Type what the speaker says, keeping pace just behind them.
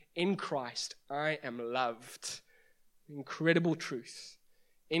In Christ, I am loved. Incredible truth.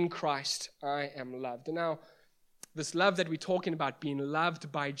 In Christ, I am loved. And now, this love that we're talking about, being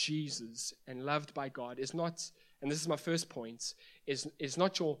loved by Jesus and loved by God, is not, and this is my first point, is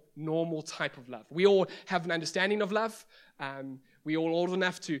not your normal type of love. We all have an understanding of love. We all old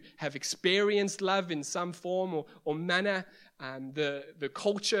enough to have experienced love in some form or manner. The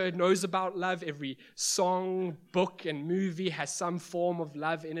culture knows about love. Every song, book, and movie has some form of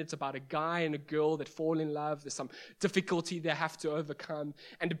love in it. It's about a guy and a girl that fall in love. There's some difficulty they have to overcome.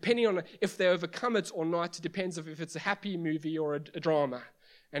 And depending on if they overcome it or not, it depends if it's a happy movie or a drama.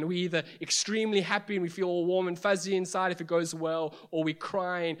 And we're either extremely happy and we feel all warm and fuzzy inside if it goes well, or we're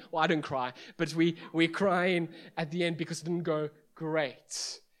crying. Well, I don't cry, but we're crying at the end because it didn't go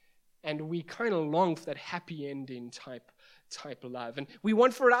great. And we kind of long for that happy ending type of love. And we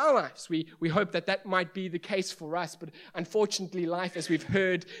want for our lives. We hope that might be the case for us. But unfortunately, life, as we've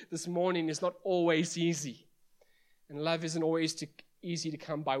heard this morning, is not always easy. And love isn't always easy to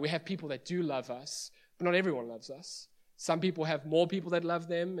come by. We have people that do love us, but not everyone loves us. Some people have more people that love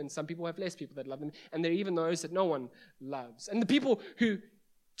them, and some people have less people that love them. And there are even those that no one loves. And the people who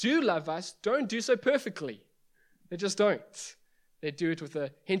do love us don't do so perfectly. They just don't. They do it with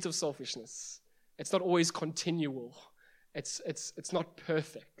a hint of selfishness. It's not always continual. It's not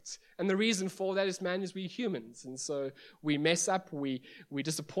perfect. And the reason for that is, we're humans. And so we mess up, we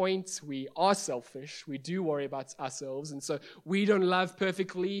disappoint, we are selfish, we do worry about ourselves. And so we don't love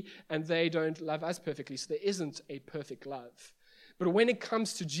perfectly, and they don't love us perfectly. So there isn't a perfect love. But when it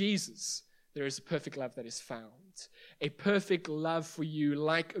comes to Jesus, there is a perfect love that is found. A perfect love for you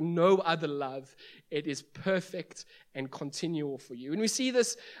like no other love. It is perfect and continual for you. And we see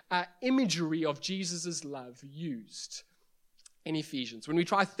this imagery of Jesus' love used in Ephesians. When we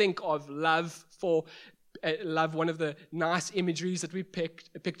try to think of love one of the nice imageries that we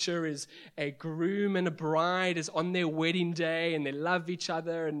picture is a groom and a bride is on their wedding day, and they love each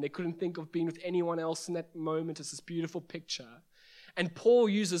other, and they couldn't think of being with anyone else in that moment. It's this beautiful picture. And Paul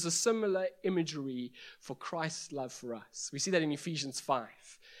uses a similar imagery for Christ's love for us. We see that in Ephesians 5.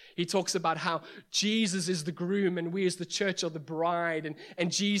 He talks about how Jesus is the groom and we as the church are the bride, and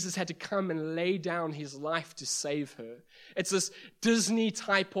Jesus had to come and lay down his life to save her. It's this Disney-esque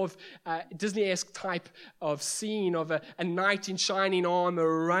type of scene of a knight in shining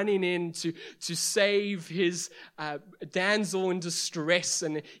armor running in to save his damsel in distress,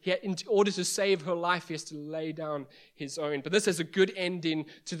 and in order to save her life, he has to lay down his own. But this has a good ending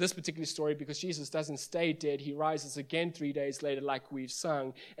to this particular story because Jesus doesn't stay dead. He rises again 3 days later, like we've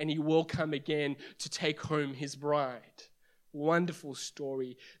sung, and he will come again to take home his bride. Wonderful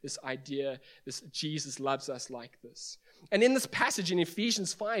story, this idea, this Jesus loves us like this. And in this passage in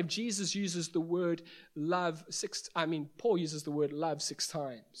Ephesians 5, Jesus uses the word love Paul uses the word love 6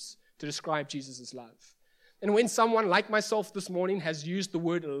 times to describe Jesus' love. And when someone like myself this morning has used the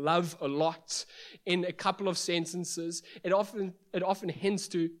word love a lot in a couple of sentences, it often hints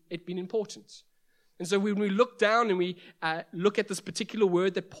to it being important. And so when we look down and we look at this particular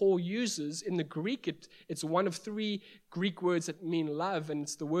word that Paul uses in the Greek, it's one of 3 Greek words that mean love, and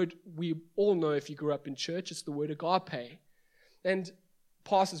it's the word we all know if you grew up in church. It's the word agape. And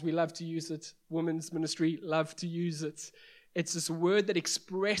pastors, we love to use it. Women's ministry love to use it. It's this word that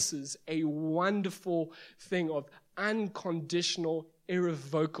expresses a wonderful thing of unconditional,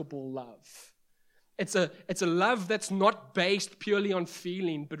 irrevocable love. It's a love that's not based purely on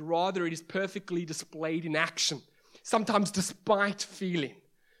feeling, but rather it is perfectly displayed in action, sometimes despite feeling.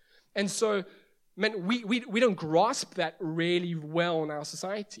 And so, we don't grasp that really well in our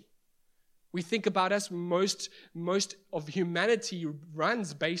society. We think about us, most of humanity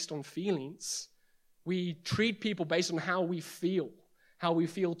runs based on feelings. We treat people based on how we feel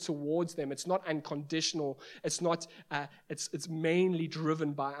towards them. It's not unconditional. It's not. It's mainly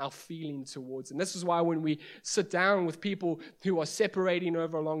driven by our feeling towards them. This is why when we sit down with people who are separating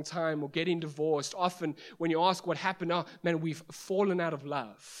over a long time or getting divorced, often when you ask what happened, we've fallen out of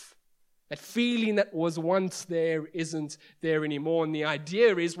love. That feeling that was once there isn't there anymore. And the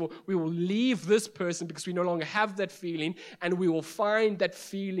idea is, we will leave this person because we no longer have that feeling, and we will find that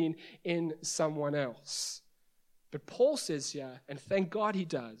feeling in someone else. But Paul says here, and thank God he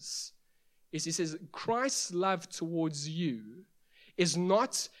does, is he says Christ's love towards you is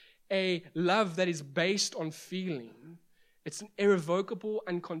not a love that is based on feeling. It's an irrevocable,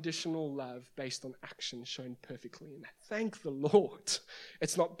 unconditional love based on action shown perfectly in that. Thank the Lord.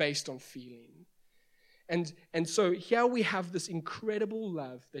 It's not based on feeling. And so here we have this incredible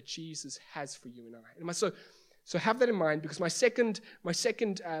love that Jesus has for you and I. So have that in mind, because my second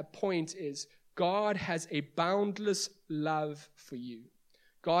point is God has a boundless love for you.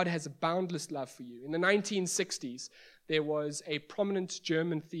 God has a boundless love for you. In the 1960s, there was a prominent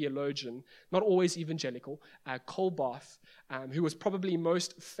German theologian, not always evangelical, Kolbath, who was probably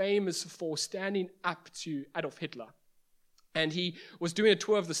most famous for standing up to Adolf Hitler. And he was doing a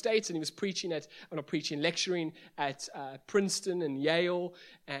tour of the States, and he was lecturing at Princeton and Yale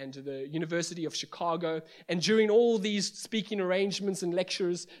and the University of Chicago. And during all these speaking arrangements and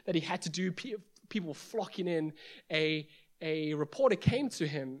lectures that he had to do, people flocking in, a reporter came to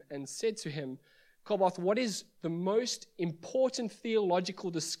him and said to him, Kolbath, what is the most important theological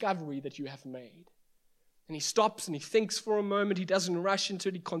discovery that you have made? And he stops and he thinks for a moment. He doesn't rush into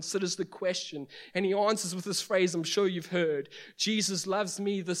it. He considers the question. And he answers with this phrase I'm sure you've heard. Jesus loves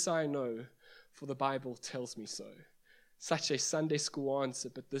me, this I know, for the Bible tells me so. Such a Sunday school answer,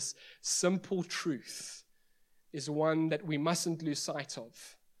 but this simple truth is one that we mustn't lose sight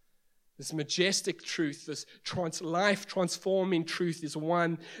of. This majestic truth, this life-transforming truth is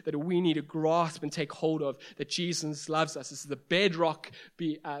one that we need to grasp and take hold of, that Jesus loves us. This is the bedrock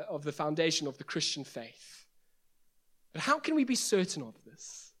of the foundation of the Christian faith. But how can we be certain of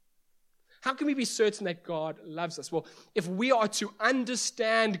this? How can we be certain that God loves us? Well, if we are to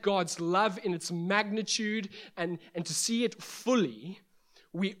understand God's love in its magnitude and to see it fully,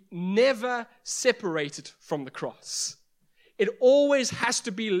 we never separate it from the cross. It always has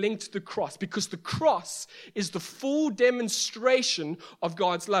to be linked to the cross, because the cross is the full demonstration of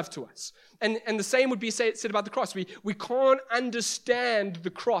God's love to us. And the same would be said about the cross. We can't understand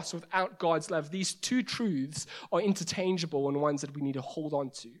the cross without God's love. These two truths are interchangeable and ones that we need to hold on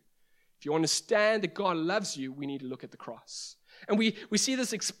to. If you understand that God loves you, we need to look at the cross. And we see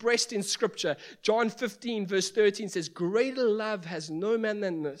this expressed in Scripture. John 15, verse 13 says, "Greater love has no man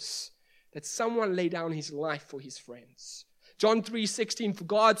than this, that someone lay down his life for his friends." John 3:16, "For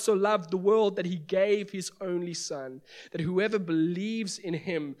God so loved the world that he gave his only Son, that whoever believes in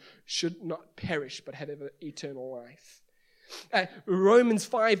him should not perish but have eternal life." Romans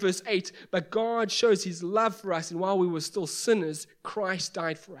 5, verse 8, "But God shows his love for us, and while we were still sinners, Christ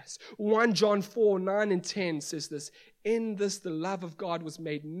died for us." 1 John 4, 9 and 10 says this, "In this the love of God was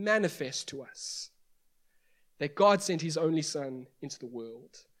made manifest to us, that God sent his only Son into the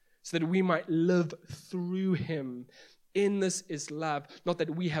world, so that we might live through him. In this is love, not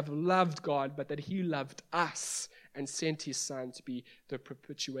that we have loved God, but that he loved us and sent his Son to be the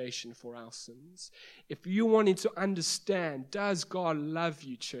propitiation for our sins." If you wanted to understand, does God love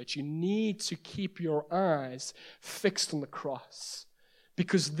you, church, you need to keep your eyes fixed on the cross.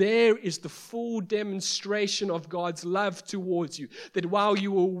 Because there is the full demonstration of God's love towards you. That while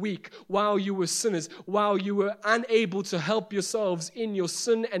you were weak, while you were sinners, while you were unable to help yourselves in your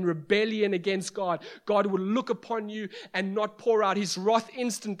sin and rebellion against God, God would look upon you and not pour out his wrath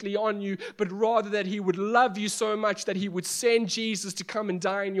instantly on you, but rather that he would love you so much that he would send Jesus to come and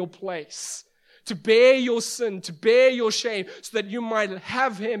die in your place. To bear your sin, to bear your shame, so that you might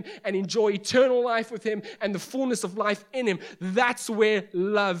have him and enjoy eternal life with him and the fullness of life in him. That's where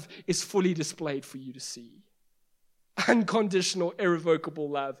love is fully displayed for you to see. Unconditional, irrevocable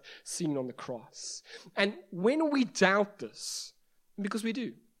love seen on the cross. And when we doubt this, because we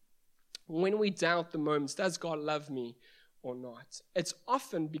do, when we doubt the moments, does God love me or not? It's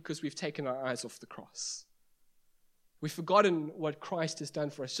often because we've taken our eyes off the cross. We've forgotten what Christ has done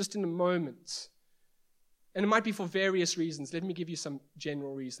for us just in a moment. And it might be for various reasons. Let me give you some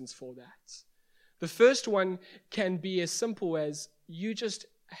general reasons for that. The first one can be as simple as you just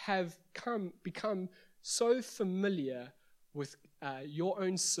have become so familiar with your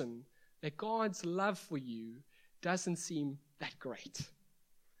own sin that God's love for you doesn't seem that great.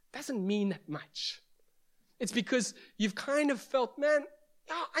 Doesn't mean that much. It's because you've kind of felt, man,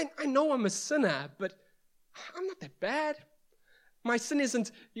 I know I'm a sinner, but I'm not that bad. My sin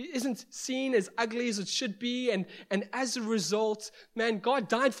isn't seen as ugly as it should be, and as a result, man, God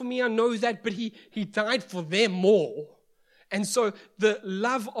died for me, I know that, but he died for them more. And so the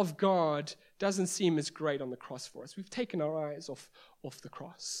love of God doesn't seem as great on the cross for us. We've taken our eyes off the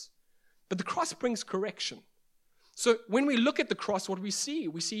cross. But the cross brings correction. So when we look at the cross, what we see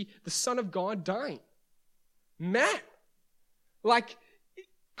the Son of God dying. Man, like,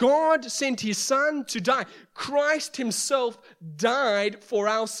 God sent his Son to die. Christ himself died for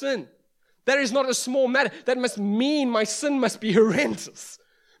our sin. That is not a small matter. That must mean my sin must be horrendous.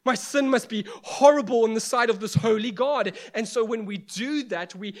 My sin must be horrible in the sight of this holy God. And so when we do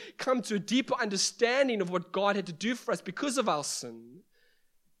that, we come to a deeper understanding of what God had to do for us because of our sin.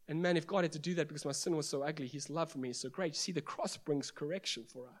 And man, if God had to do that because my sin was so ugly, his love for me is so great. You see, the cross brings correction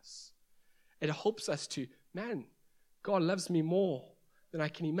for us. It helps us to, man, God loves me more than I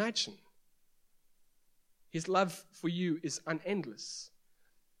can imagine. His love for you is unendless.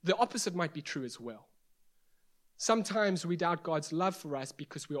 The opposite might be true as well. Sometimes we doubt God's love for us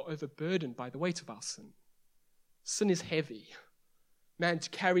because we are overburdened by the weight of our sin. Sin is heavy. Man, to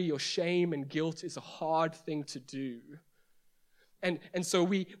carry your shame and guilt is a hard thing to do. And so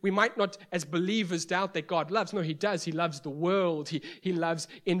we might not, as believers, doubt that God loves. No, He does. He loves the world. He loves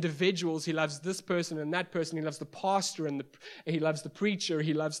individuals. He loves this person and that person. He loves the pastor and He loves the preacher.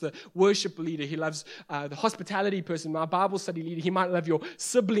 He loves the worship leader. He loves the hospitality person, our Bible study leader. He might love your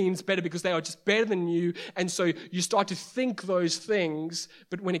siblings better because they are just better than you. And so you start to think those things.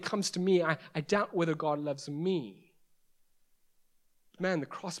 But when it comes to me, I doubt whether God loves me. Man, the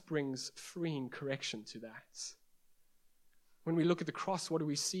cross brings freeing correction to that. When we look at the cross, what do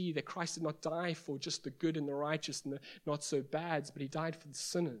we see? That Christ did not die for just the good and the righteous and the not so bads, but He died for the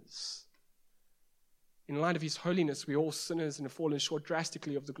sinners. In light of His holiness, we're all sinners and have fallen short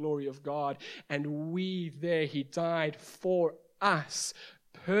drastically of the glory of God. And He died for us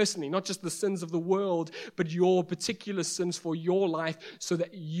personally, not just the sins of the world, but your particular sins for your life, so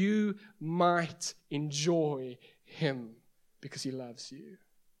that you might enjoy Him because He loves you.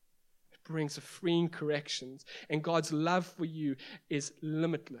 Brings a freeing corrections, and God's love for you is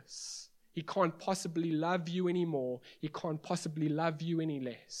limitless. He can't possibly love you anymore. He can't possibly love you any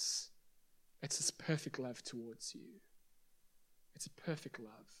less. It's His perfect love towards you. It's a perfect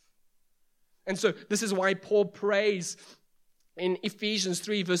love. And so this is why Paul prays in Ephesians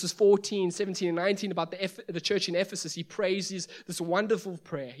 3 verses 14, 17, and 19 about the church in Ephesus. He prays this wonderful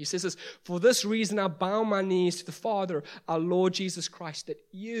prayer. He says this, "For this reason I bow my knees to the Father, our Lord Jesus Christ, that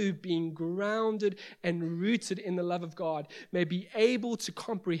you, being grounded and rooted in the love of God, may be able to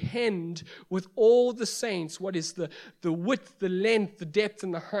comprehend with all the saints what is the width, the length, the depth,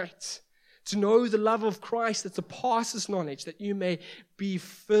 and the height. To know the love of Christ that surpasses knowledge, that you may be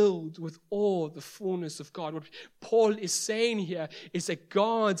filled with all the fullness of God." What Paul is saying here is that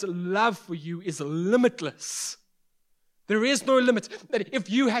God's love for you is limitless. There is no limit. That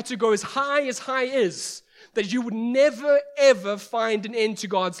if you had to go as high is, that you would never ever find an end to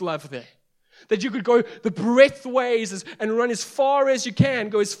God's love there. That you could go the breadthways and run as far as you can,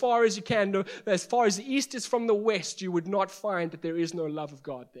 go as far as you can. No, as far as the east is from the west, you would not find that there is no love of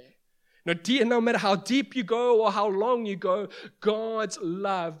God there. No matter how deep you go or how long you go, God's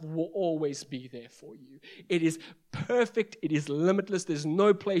love will always be there for you. It is perfect. It is limitless. There's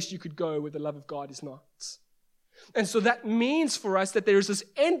no place you could go where the love of God is not. And so that means for us that there is this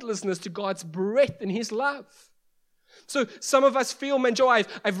endlessness to God's breadth in His love. So some of us feel, man, Joe,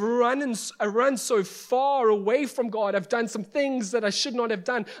 I've run so far away from God. I've done some things that I should not have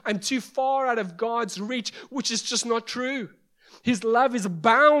done. I'm too far out of God's reach, which is just not true. His love is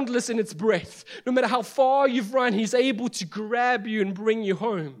boundless in its breadth. No matter how far you've run, He's able to grab you and bring you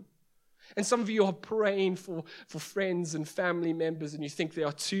home. And some of you are praying for friends and family members, and you think they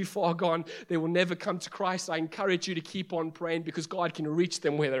are too far gone. They will never come to Christ. I encourage you to keep on praying, because God can reach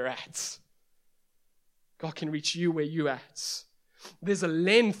them where they're at. God can reach you where you're at. There's a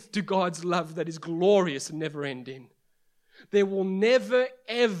length to God's love that is glorious and never ending. There will never,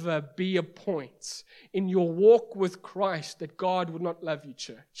 ever be a point in your walk with Christ that God would not love you,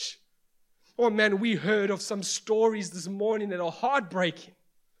 church. Oh man, we heard of some stories this morning that are heartbreaking.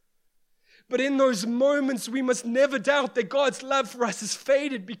 But in those moments, we must never doubt that God's love for us is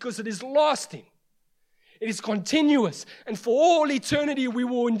faded, because it is lasting. It is continuous. And for all eternity, we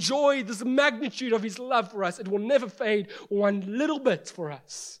will enjoy this magnitude of His love for us. It will never fade one little bit for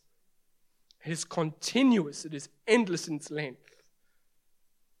us. It is continuous. It is endless in its length.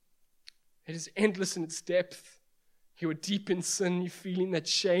 It is endless in its depth. You are deep in sin. You're feeling that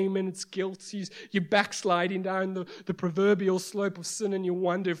shame and its guilt. You're backsliding down the proverbial slope of sin, and you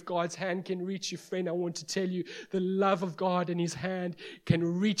wonder if God's hand can reach you. Friend, I want to tell you, the love of God and His hand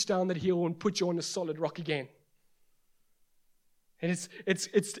can reach down that hill and put you on a solid rock again. And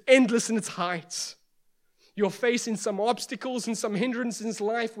it's endless in its height. You're facing some obstacles and some hindrances in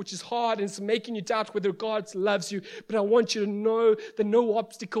life, which is hard, and it's making you doubt whether God loves you. But I want you to know that no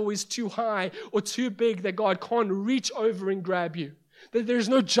obstacle is too high or too big that God can't reach over and grab you. That there's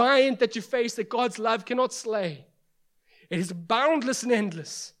no giant that you face that God's love cannot slay. It is boundless and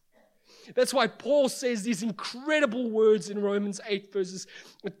endless. That's why Paul says these incredible words in Romans 8, verses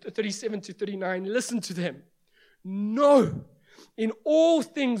 37 to 39. Listen to them. No. In all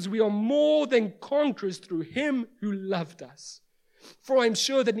things we are more than conquerors through Him who loved us. For I am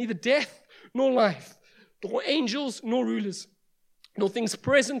sure that neither death nor life, nor angels nor rulers, nor things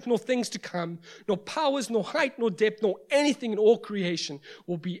present nor things to come, nor powers, nor height, nor depth, nor anything in all creation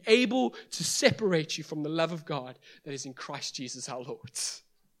will be able to separate you from the love of God that is in Christ Jesus our Lord.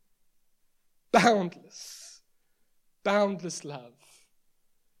 Boundless love.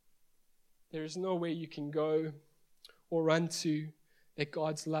 There is nowhere you can go or run to that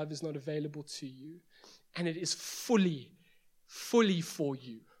God's love is not available to you. And it is fully for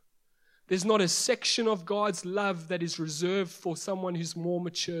you. There's not a section of God's love that is reserved for someone who's more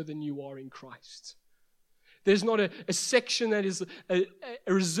mature than you are in Christ. There's not a section that is a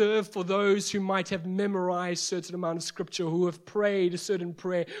reserved for those who might have memorized a certain amount of scripture, who have prayed a certain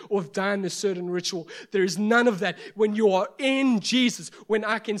prayer, or have done a certain ritual. There is none of that. When you are in Jesus, when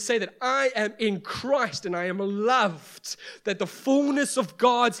I can say that I am in Christ and I am loved, that the fullness of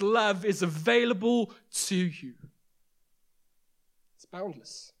God's love is available to you. It's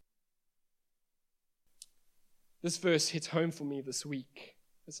boundless. This verse hit home for me this week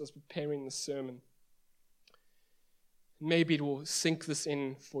as I was preparing the sermon. Maybe it will sink this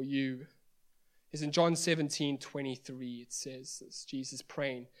in for you. It's in John 17:23. It says this, Jesus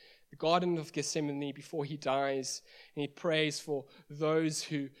praying, the Garden of Gethsemane before he dies, and he prays for those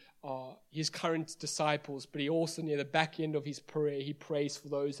who are his current disciples, but he also, near the back end of his prayer, he prays for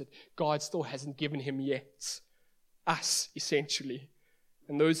those that God still hasn't given him yet. Us, essentially.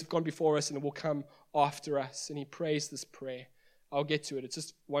 And those who have gone before us and will come after us. And he prays this prayer. I'll get to it. It's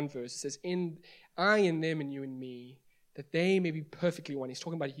just one verse. It says, I in them and you in me, that they may be perfectly one. He's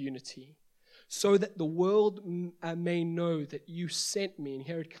talking about unity. So that the world may know that you sent me, and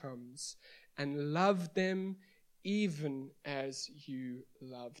here it comes, and loved them even as you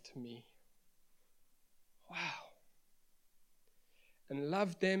loved me. Wow. And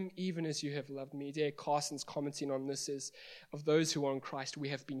loved them even as you have loved me. D.A. Carson's commenting on this is, of those who are in Christ, we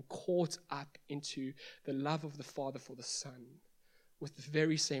have been caught up into the love of the Father for the Son, with the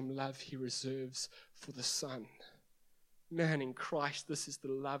very same love he reserves for the Son. Man, in Christ, this is the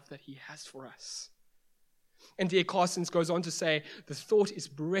love that he has for us. And D.A. Carson goes on to say, the thought is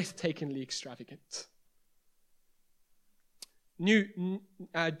breathtakingly extravagant.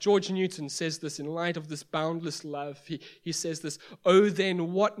 George Newton says this in light of this boundless love. He says this, oh,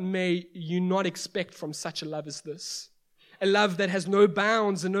 then what may you not expect from such a love as this? A love that has no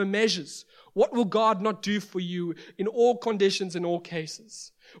bounds and no measures. What will God not do for you in all conditions, in all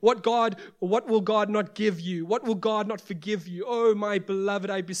cases? What will God not give you? What will God not forgive you? Oh, my beloved,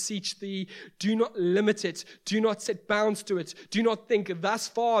 I beseech thee, do not limit it. Do not set bounds to it. Do not think thus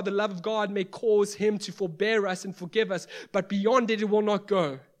far the love of God may cause him to forbear us and forgive us, but beyond it will not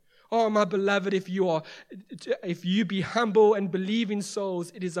go. Oh, my beloved, if you be humble and believe in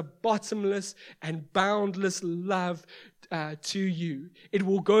souls, it is a bottomless and boundless love to you. It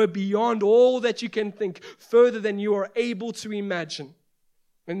will go beyond all that you can think, further than you are able to imagine.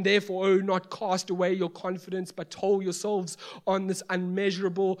 And therefore, oh, not cast away your confidence, but toll yourselves on this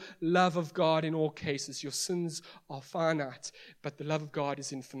unmeasurable love of God in all cases. Your sins are finite, but the love of God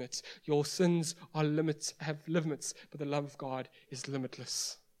is infinite. Your sins have limits, but the love of God is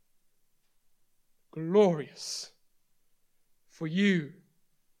limitless. Glorious for you.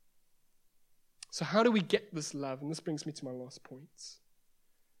 So how do we get this love? And this brings me to my last point.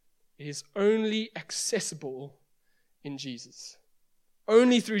 It is only accessible in Jesus.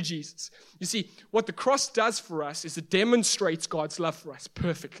 Only through Jesus. You see, what the cross does for us is it demonstrates God's love for us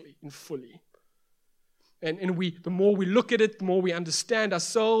perfectly and fully. And the more we look at it, the more we understand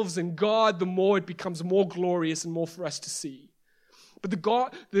ourselves and God, the more it becomes more glorious and more for us to see. But the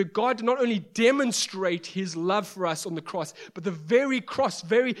God did not only demonstrate his love for us on the cross, but the very cross,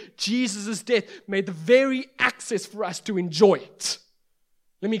 very Jesus' death, made the very access for us to enjoy it.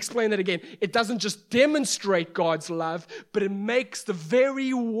 Let me explain that again. It doesn't just demonstrate God's love, but it makes the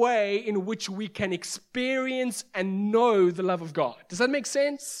very way in which we can experience and know the love of God. Does that make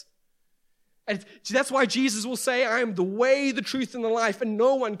sense? And that's why Jesus will say, I am the way, the truth, and the life, and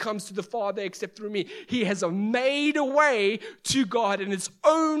no one comes to the Father except through me. He has made a way to God, and it's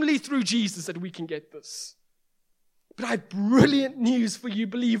only through Jesus that we can get this. But I have brilliant news for you,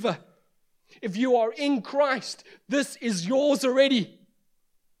 believer. If you are in Christ, this is yours already.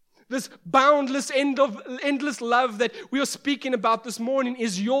 This boundless, endless love that we are speaking about this morning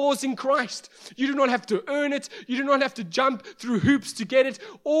is yours in Christ. You do not have to earn it. You do not have to jump through hoops to get it.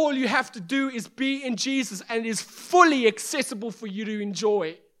 All you have to do is be in Jesus, and it is fully accessible for you to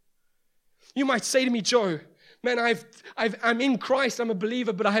enjoy. You might say to me, Joe, man, I'm in Christ, I'm a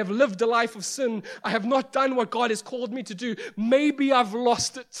believer, but I have lived a life of sin. I have not done what God has called me to do. Maybe I've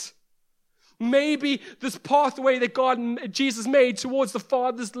lost it. Maybe this pathway that Jesus made towards the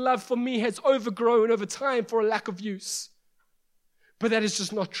Father's love for me has overgrown over time for a lack of use. But that is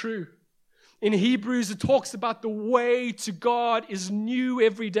just not true. In Hebrews, it talks about the way to God is new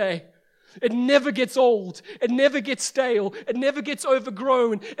every day. It never gets old. It never gets stale. It never gets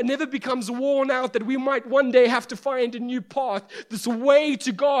overgrown. It never becomes worn out that we might one day have to find a new path. This way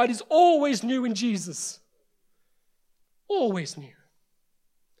to God is always new in Jesus. Always new.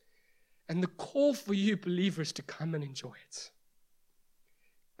 And the call for you, believers, is to come and enjoy it.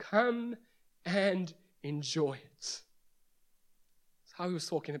 Come and enjoy it. That's how he was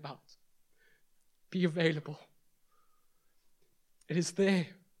talking about. Be available. It is there.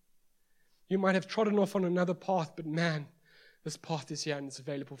 You might have trodden off on another path, but man, this path is here and it's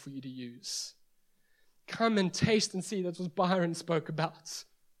available for you to use. Come and taste and see. That's what Byron spoke about.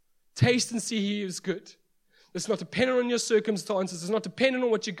 Taste and see he is good. It's not dependent on your circumstances. It's not dependent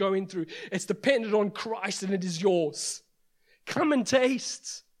on what you're going through. It's dependent on Christ and it is yours. Come and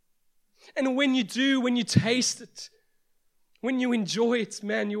taste. And when you do, when you taste it, when you enjoy it,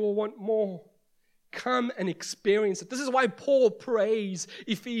 man, you will want more. Come and experience it. This is why Paul prays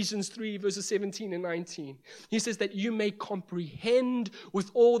Ephesians 3 verses 17 and 19. He says that you may comprehend with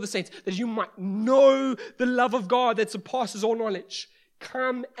all the saints, that you might know the love of God that surpasses all knowledge.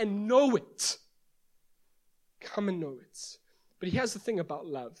 Come and know it. Come and know it. But here's the thing about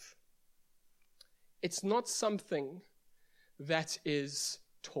love. It's not something that is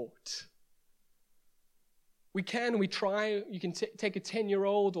taught. We try, you can take a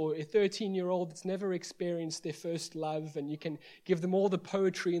 10-year-old or a 13-year-old that's never experienced their first love, and you can give them all the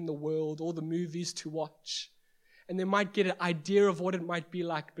poetry in the world, all the movies to watch. And they might get an idea of what it might be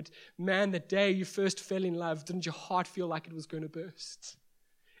like, but man, the day you first fell in love, didn't your heart feel like it was going to burst?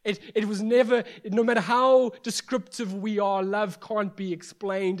 It was never, no matter how descriptive we are, love can't be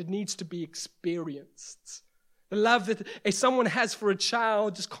explained. It needs to be experienced. The love that someone has for a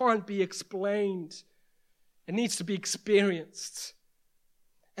child just can't be explained. It needs to be experienced.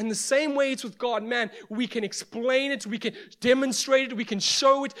 And the same way it's with God, man, we can explain it, we can demonstrate it, we can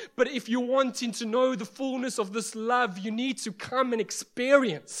show it, but if you're wanting to know the fullness of this love, you need to come and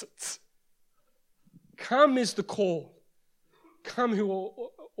experience it. Come is the call. Come who are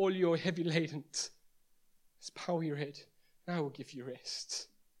all you are heavy laden. Just bow your head. Now I will give you rest.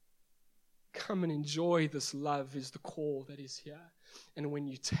 Come and enjoy this love is the call that is here. And when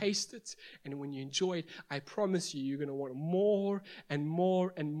you taste it and when you enjoy it, I promise you, you're going to want more and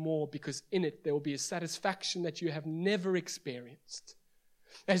more and more, because in it there will be a satisfaction that you have never experienced.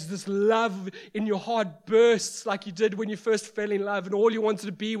 As this love in your heart bursts like you did when you first fell in love and all you wanted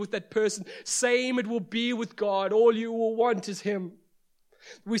to be with that person, same it will be with God. All you will want is Him.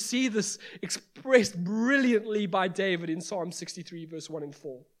 We see this expressed brilliantly by David in Psalm 63 verse 1 and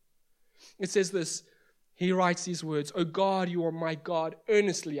 4. It says this. He writes these words, "O God, you are my God,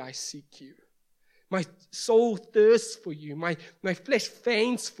 earnestly I seek you. My soul thirsts for you, my flesh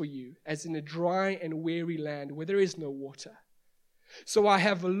faints for you, as in a dry and weary land where there is no water. So I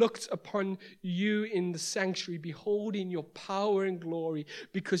have looked upon you in the sanctuary, beholding your power and glory,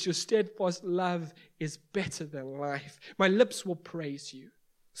 because your steadfast love is better than life. My lips will praise you.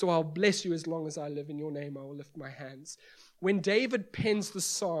 So I'll bless you as long as I live. In your name I will lift my hands." When David pens the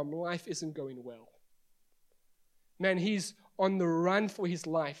psalm, life isn't going well. Man, he's on the run for his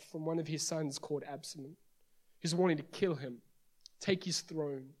life from one of his sons called Absalom. He's wanting to kill him, take his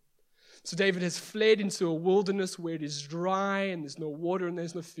throne. So David has fled into a wilderness where it is dry and there's no water and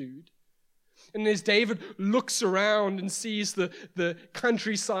there's no food. And as David looks around and sees the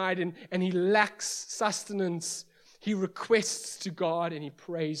countryside and he lacks sustenance, he requests to God and he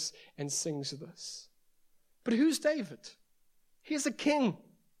prays and sings this. But who's David? He's a king.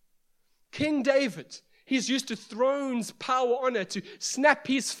 King David. He's used to thrones, power, honor, to snap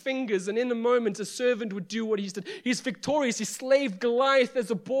his fingers, and in a moment a servant would do what he's done. He's victorious. He slaved Goliath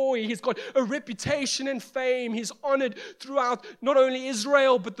as a boy. He's got a reputation and fame. He's honored throughout not only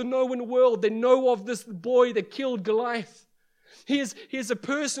Israel, but the known world. They know of this boy that killed Goliath. He is a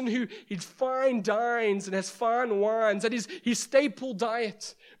person who eats fine dines and has fine wines. That is his staple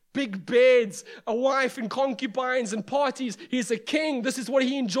diet. Big beds, a wife and concubines and parties. He's a king. This is what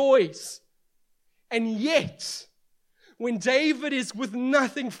he enjoys. And yet, when David is with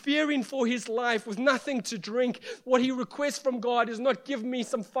nothing, fearing for his life, with nothing to drink, what he requests from God is not give me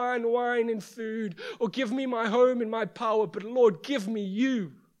some fine wine and food, or give me my home and my power, but Lord, give me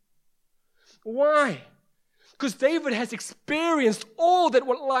you. Why? Because David has experienced all that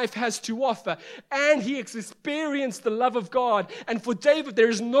what life has to offer, and he has experienced the love of God. And for David, there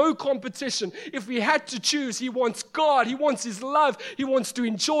is no competition. If he had to choose, he wants God, he wants his love, he wants to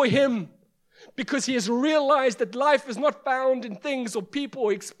enjoy him. Because he has realized that life is not found in things or people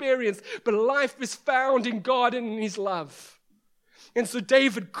or experience, but life is found in God and in his love. And so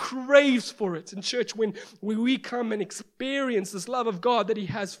David craves for it. In church, when we come and experience this love of God that he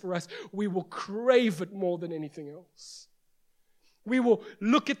has for us, we will crave it more than anything else. We will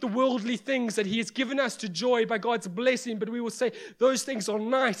look at the worldly things that he has given us to joy by God's blessing, but we will say, those things are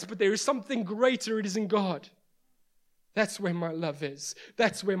nice, but there is something greater. It is in God. That's where my love is.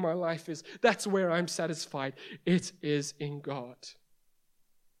 That's where my life is. That's where I'm satisfied. It is in God.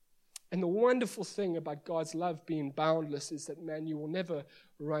 And the wonderful thing about God's love being boundless is that, man, you will never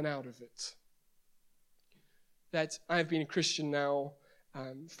run out of it. That I've been a Christian now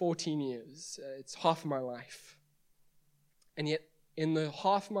 14 years. It's half my life. And yet, in the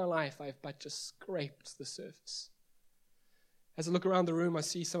half of my life, I've but just scraped the surface. As I look around the room, I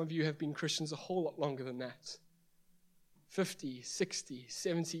see some of you have been Christians a whole lot longer than that. 50, 60,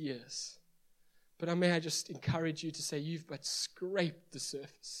 70 years. But may I just encourage you to say, you've but scraped the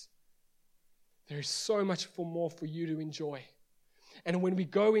surface. There is so much more for you to enjoy. And when we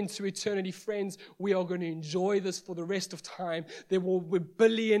go into eternity, friends, we are going to enjoy this for the rest of time. We're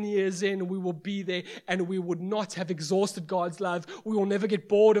billion years in, we will be there, and we would not have exhausted God's love. We will never get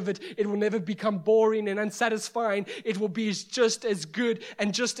bored of it. It will never become boring and unsatisfying. It will be just as good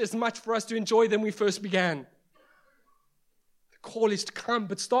and just as much for us to enjoy than we first began. The call is to come,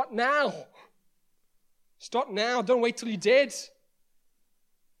 but start now. Start now. Don't wait till you're dead.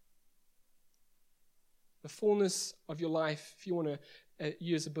 The fullness of your life, if you want to,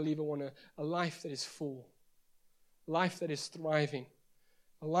 you as a believer want a life that is full, a life that is thriving,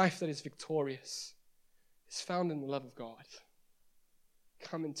 a life that is victorious, is found in the love of God.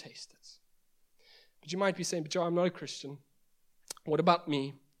 Come and taste it. But you might be saying, but Joe, I'm not a Christian. What about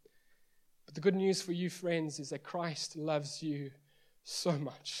me? But the good news for you, friends, is that Christ loves you so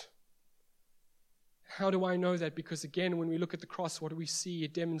much. How do I know that? Because again, when we look at the cross, what do we see? A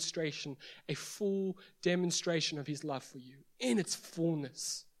demonstration, a full demonstration of his love for you in its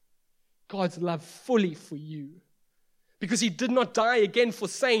fullness. God's love fully for you. Because he did not die again for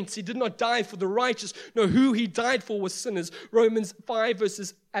saints. He did not die for the righteous. No, who he died for was sinners. Romans 5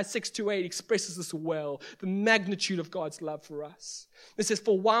 verses 6-8 expresses this well. The magnitude of God's love for us. It says,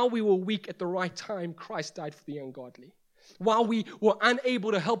 for while we were weak at the right time, Christ died for the ungodly. While we were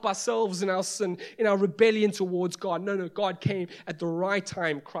unable to help ourselves in our sin, in our rebellion towards God. No, God came at the right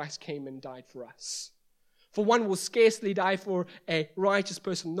time. Christ came and died for us. For one will scarcely die for a righteous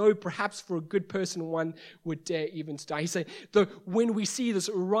person. No, perhaps for a good person, one would dare even to die. He said, though when we see this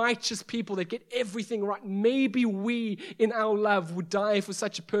righteous people that get everything right, maybe we in our love would die for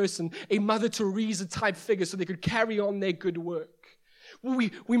such a person, a Mother Teresa type figure, so they could carry on their good work. Well,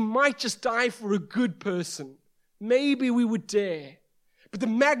 we might just die for a good person. Maybe we would dare. But the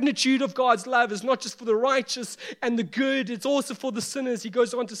magnitude of God's love is not just for the righteous and the good, it's also for the sinners. He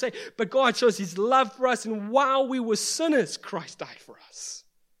goes on to say, but God shows his love for us, and while we were sinners, Christ died for us.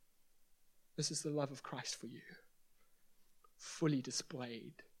 This is the love of Christ for you, fully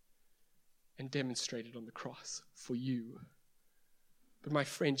displayed and demonstrated on the cross for you. But my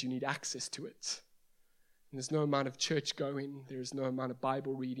friend, you need access to it. And there's no amount of church going, there is no amount of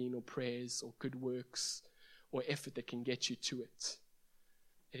Bible reading or prayers or good works or effort that can get you to it.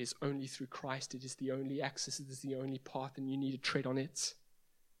 It is only through Christ. It is the only access. It is the only path, and you need to tread on it.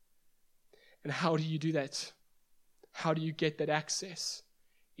 And how do you do that? How do you get that access?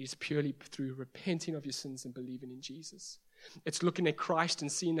 It is purely through repenting of your sins and believing in Jesus. It's looking at Christ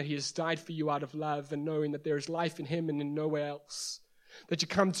and seeing that he has died for you out of love and knowing that there is life in him and in nowhere else. That you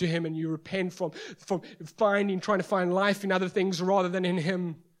come to him and you repent from trying to find life in other things rather than in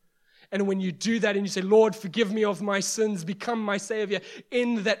him. And when you do that and you say, Lord, forgive me of my sins, become my Savior,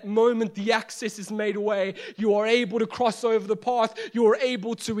 in that moment the access is made away. You are able to cross over the path. You are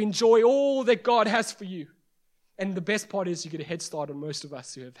able to enjoy all that God has for you. And the best part is you get a head start on most of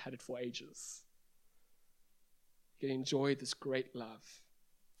us who have had it for ages. You get to enjoy this great love.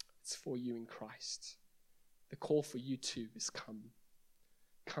 It's for you in Christ. The call for you too is come.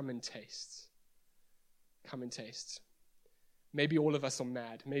 Come and taste. Come and taste. Maybe all of us are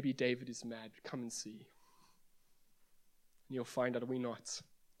mad. Maybe David is mad. Come and see. And you'll find out we're not.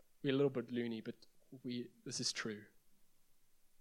 We're a little bit loony, but this is true.